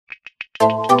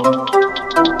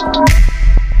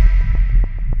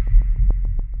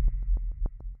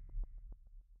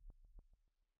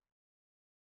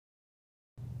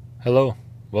Hello,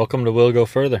 welcome to Will Go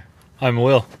Further. I'm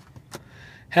Will.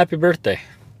 Happy birthday.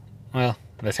 Well,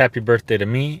 that's happy birthday to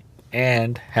me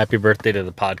and happy birthday to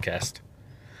the podcast.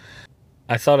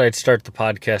 I thought I'd start the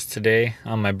podcast today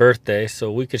on my birthday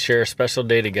so we could share a special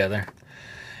day together.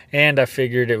 And I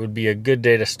figured it would be a good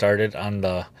day to start it on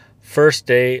the first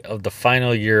day of the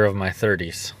final year of my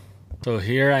 30s. So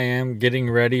here I am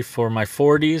getting ready for my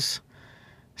 40s.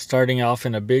 Starting off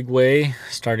in a big way,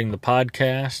 starting the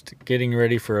podcast, getting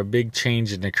ready for a big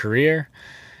change in the career,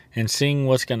 and seeing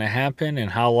what's going to happen and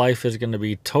how life is going to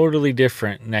be totally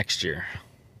different next year.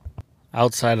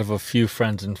 Outside of a few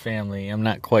friends and family, I'm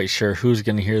not quite sure who's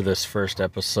going to hear this first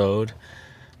episode,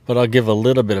 but I'll give a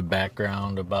little bit of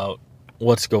background about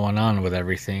what's going on with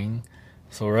everything.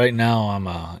 So right now I'm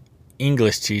an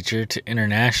English teacher to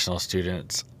international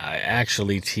students. I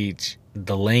actually teach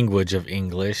the language of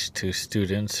English to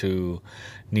students who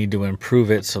need to improve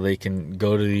it so they can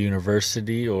go to the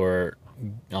university or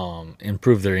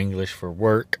improve their English for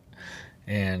work.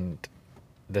 And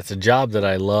that's a job that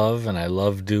I love and I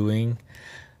love doing.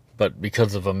 But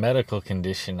because of a medical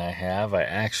condition I have, I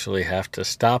actually have to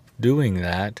stop doing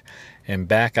that and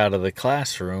back out of the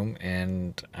classroom,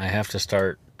 and I have to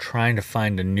start trying to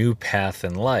find a new path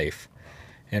in life.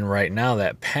 And right now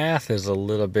that path is a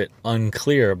little bit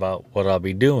unclear about what I'll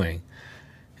be doing.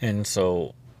 And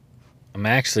so I'm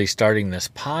actually starting this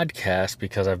podcast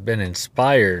because I've been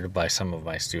inspired by some of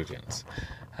my students.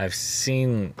 I've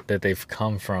seen that they've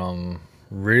come from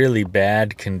really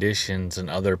bad conditions in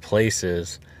other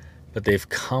places, but they've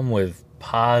come with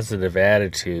positive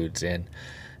attitudes and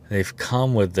they've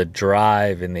come with the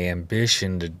drive and the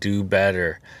ambition to do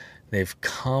better. They've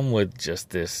come with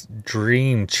just this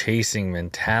dream-chasing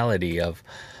mentality of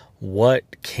what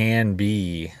can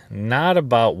be, not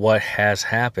about what has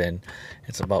happened.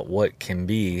 It's about what can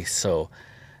be. So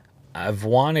I've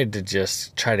wanted to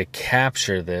just try to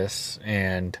capture this,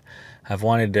 and I've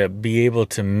wanted to be able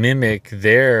to mimic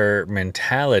their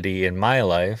mentality in my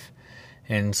life.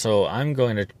 And so I'm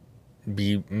going to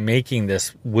be making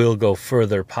this Will Go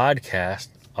Further podcast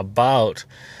about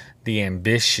the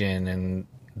ambition and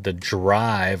the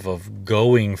drive of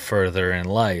going further in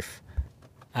life.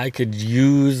 I could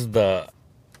use the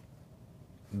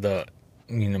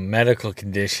medical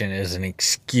condition as an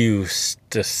excuse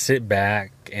to sit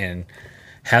back and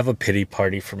have a pity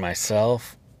party for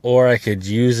myself, or I could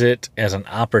use it as an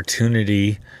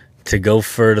opportunity to go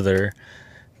further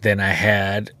than I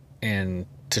had and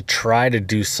to try to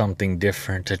do something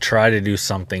different, to try to do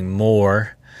something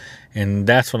more. And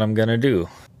that's what I'm going to do.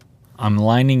 I'm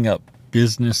lining up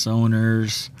business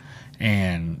owners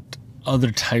and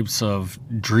other types of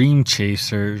dream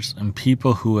chasers and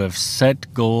people who have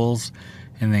set goals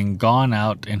and then gone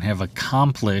out and have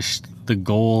accomplished the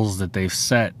goals that they've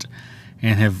set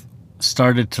and have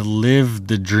started to live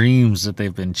the dreams that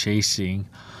they've been chasing,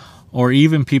 or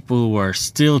even people who are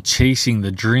still chasing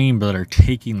the dream but are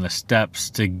taking the steps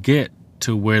to get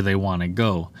to where they want to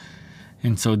go.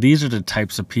 And so these are the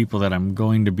types of people that I'm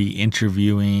going to be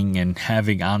interviewing and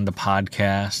having on the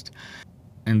podcast.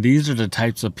 And these are the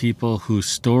types of people whose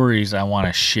stories I want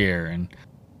to share.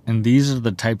 And these are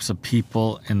the types of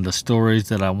people and the stories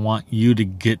that I want you to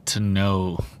get to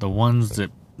know. The ones that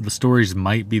the stories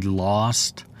might be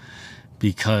lost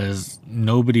because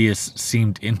nobody has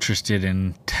seemed interested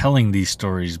in telling these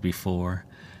stories before.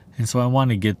 And so I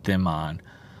want to get them on.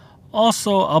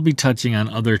 Also, I'll be touching on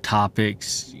other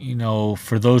topics.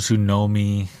 For those who know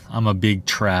me, I'm a big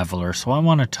traveler. So I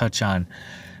want to touch on,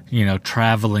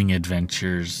 traveling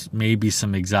adventures, maybe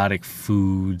some exotic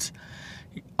foods,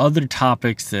 other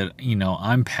topics that,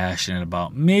 I'm passionate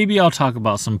about. Maybe I'll talk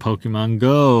about some Pokemon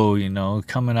Go,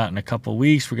 coming out in a couple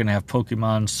weeks. We're going to have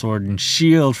Pokemon Sword and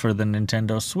Shield for the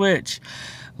Nintendo Switch.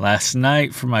 Last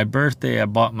night for my birthday, I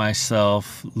bought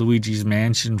myself Luigi's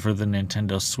Mansion for the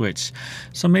Nintendo Switch.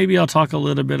 So maybe I'll talk a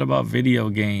little bit about video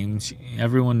games.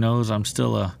 Everyone knows I'm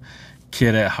still a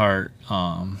kid at heart.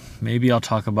 Maybe I'll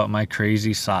talk about my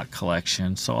crazy sock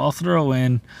collection. So I'll throw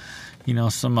in,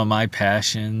 some of my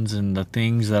passions and the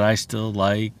things that I still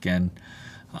like, and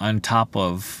on top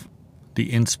of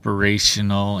the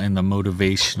inspirational and the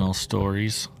motivational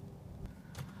stories.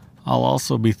 I'll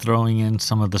also be throwing in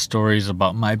some of the stories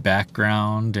about my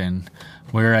background and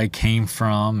where I came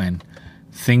from and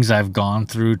things I've gone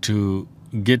through to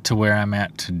get to where I'm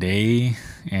at today,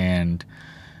 and,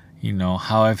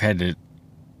 how I've had to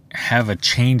have a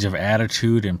change of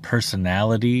attitude and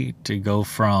personality to go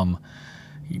from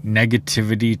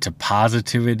negativity to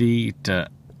positivity to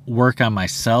work on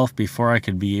myself before I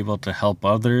could be able to help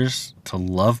others, to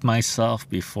love myself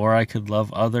before I could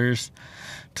love others,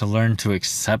 to learn to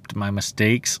accept my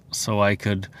mistakes so I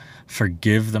could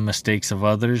forgive the mistakes of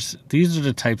others. These are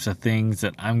the types of things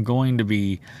that I'm going to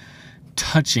be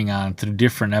touching on through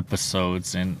different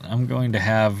episodes, and I'm going to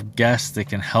have guests that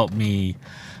can help me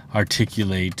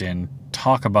articulate and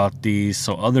talk about these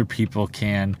so other people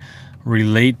can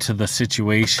relate to the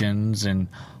situations and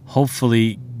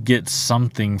hopefully get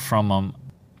something from them.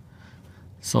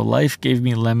 So life gave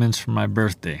me lemons for my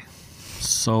birthday.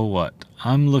 So what?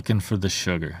 I'm looking for the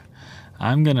sugar.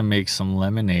 I'm going to make some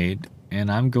lemonade,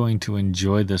 and I'm going to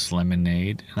enjoy this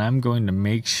lemonade, and I'm going to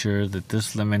make sure that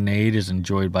this lemonade is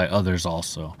enjoyed by others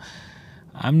also.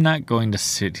 I'm not going to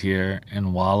sit here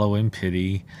and wallow in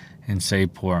pity and say,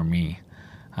 poor me.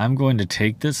 I'm going to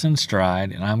take this in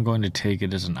stride, and I'm going to take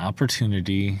it as an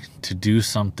opportunity to do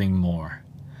something more.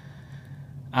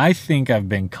 I think I've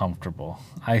been comfortable.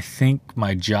 I think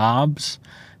my jobs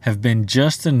have been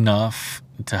just enough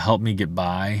to help me get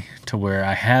by to where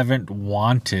I haven't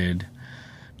wanted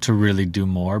to really do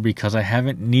more because I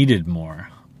haven't needed more.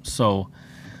 So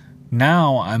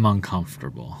now I'm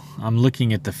uncomfortable. I'm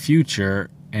looking at the future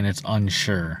and it's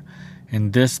unsure.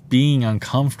 And this being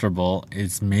uncomfortable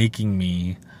is making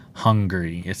me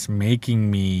hungry. It's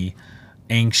making me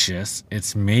anxious.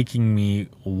 It's making me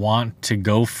want to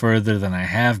go further than I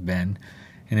have been.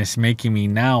 And it's making me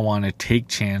now want to take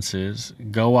chances,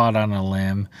 go out on a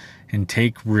limb, and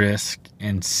take risk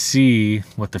and see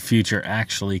what the future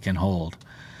actually can hold.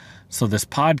 So this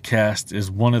podcast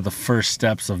is one of the first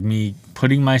steps of me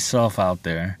putting myself out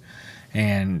there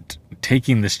and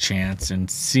taking this chance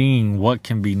and seeing what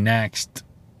can be next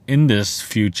in this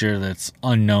future that's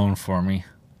unknown for me.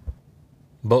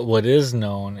 But what is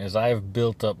known is I've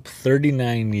built up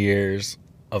 39 years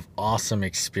of awesome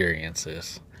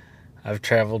experiences. I've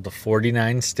traveled to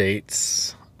 49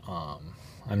 states.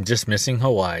 I'm just missing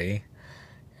Hawaii.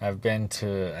 I've been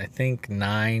to, I think,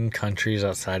 9 countries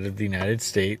outside of the United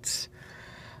States.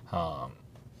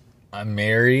 I'm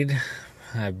married.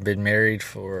 I've been married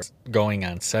for going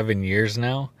on 7 years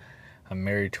now. I'm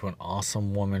married to an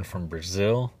awesome woman from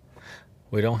Brazil.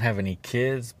 We don't have any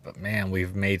kids, but man,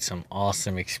 we've made some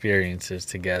awesome experiences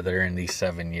together in these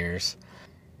 7 years.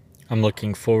 I'm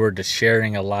looking forward to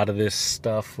sharing a lot of this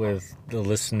stuff with the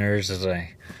listeners as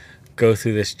I go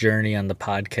through this journey on the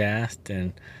podcast,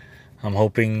 and I'm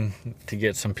hoping to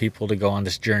get some people to go on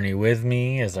this journey with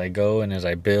me as I go and as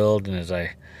I build and as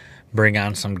I bring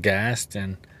on some guests.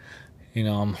 And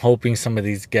I'm hoping some of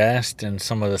these guests and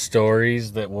some of the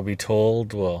stories that will be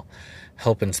told will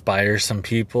help inspire some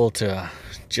people to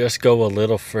just go a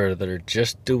little further,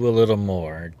 just do a little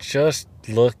more, just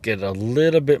look at a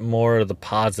little bit more of the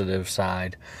positive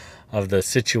side of the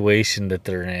situation that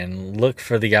they're in, look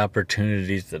for the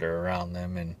opportunities that are around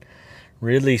them, and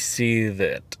really see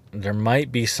that there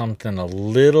might be something a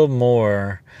little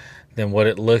more than what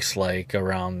it looks like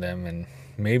around them, and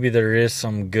maybe there is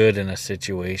some good in a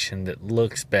situation that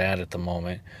looks bad at the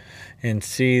moment, and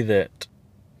see that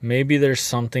maybe there's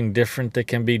something different that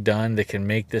can be done that can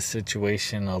make this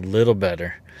situation a little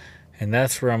better. And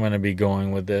that's where I'm going to be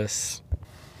going with this.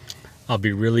 I'll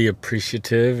be really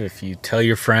appreciative if you tell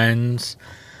your friends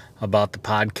about the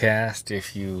podcast,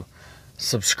 if you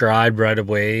subscribe right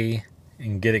away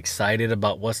and get excited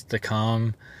about what's to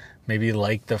come. Maybe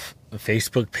like the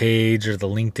Facebook page or the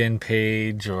LinkedIn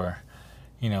page, or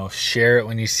share it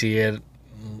when you see it.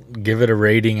 Give it a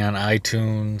rating on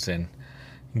iTunes and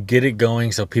get it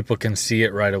going so people can see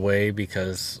it right away,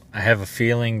 because I have a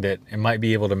feeling that it might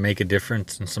be able to make a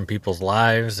difference in some people's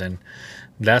lives, and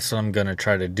that's what I'm going to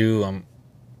try to do. I'm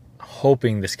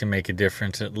hoping this can make a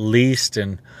difference at least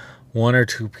in 1 or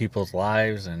 2 people's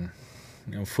lives, and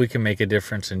if we can make a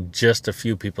difference in just a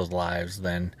few people's lives,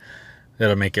 then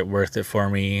that'll make it worth it for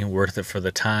me, worth it for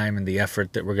the time and the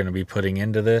effort that we're going to be putting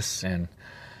into this. And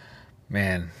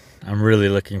man, I'm really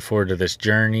looking forward to this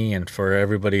journey and for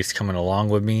everybody's coming along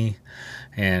with me.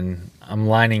 And I'm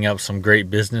lining up some great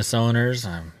business owners.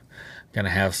 I'm going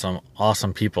to have some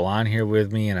awesome people on here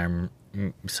with me, and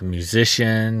I'm some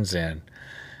musicians, and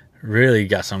really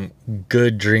got some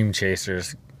good dream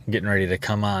chasers getting ready to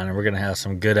come on. And we're going to have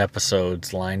some good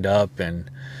episodes lined up and,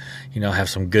 have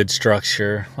some good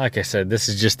structure. Like I said, this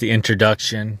is just the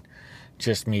introduction,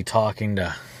 just me talking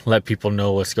to let people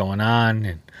know what's going on.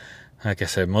 And like I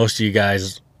said, most of you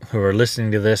guys who are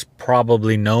listening to this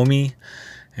probably know me,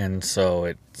 and so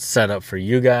it's set up for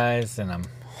you guys, and I'm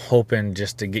hoping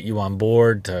just to get you on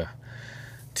board to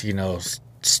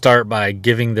start by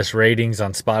giving this ratings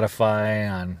on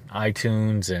Spotify, on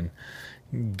iTunes, and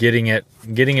getting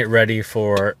it ready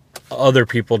for other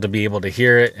people to be able to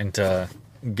hear it and to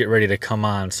get ready to come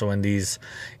on. So when these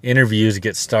interviews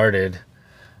get started,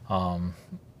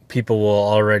 people will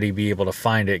already be able to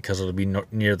find it because it'll be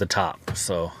near the top.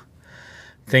 So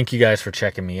thank you guys for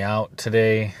checking me out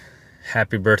today.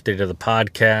 Happy birthday to the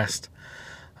podcast.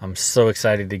 I'm so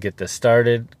excited to get this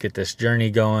started, get this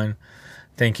journey going.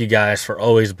 Thank you guys for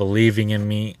always believing in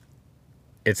me.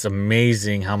 It's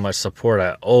amazing how much support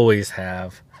I always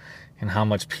have and how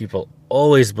much people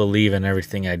always believe in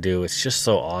everything I do. It's just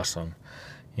so awesome.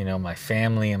 You know, my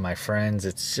family and my friends,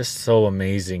 it's just so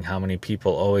amazing how many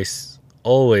people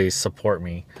always support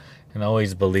me and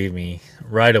always believe me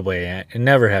right away, and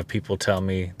never have people tell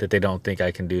me that they don't think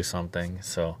I can do something.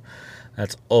 So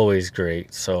that's always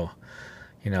great. So,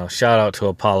 you know, shout out to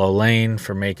Apollo Lane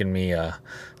for making me a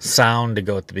sound to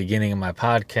go at the beginning of my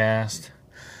podcast.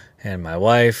 And my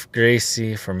wife,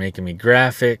 Gracie, for making me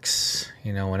graphics.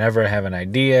 You know, whenever I have an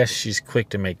idea, she's quick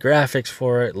to make graphics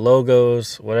for it,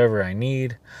 logos, whatever I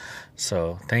need.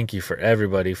 So thank you for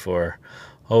everybody for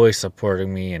always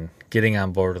supporting me and getting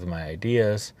on board with my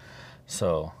ideas.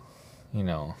 So, you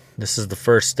know, this is the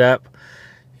first step.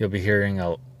 You'll be hearing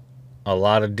a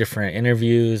lot of different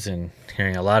interviews and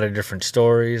hearing a lot of different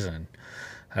stories. And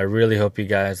I really hope you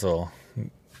guys will,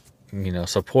 you know,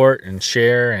 support and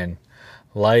share and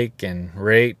like and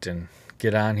rate and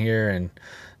get on here and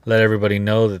let everybody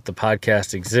know that the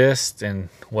podcast exists and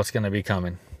what's going to be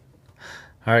coming.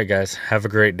 All right, guys, have a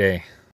great day.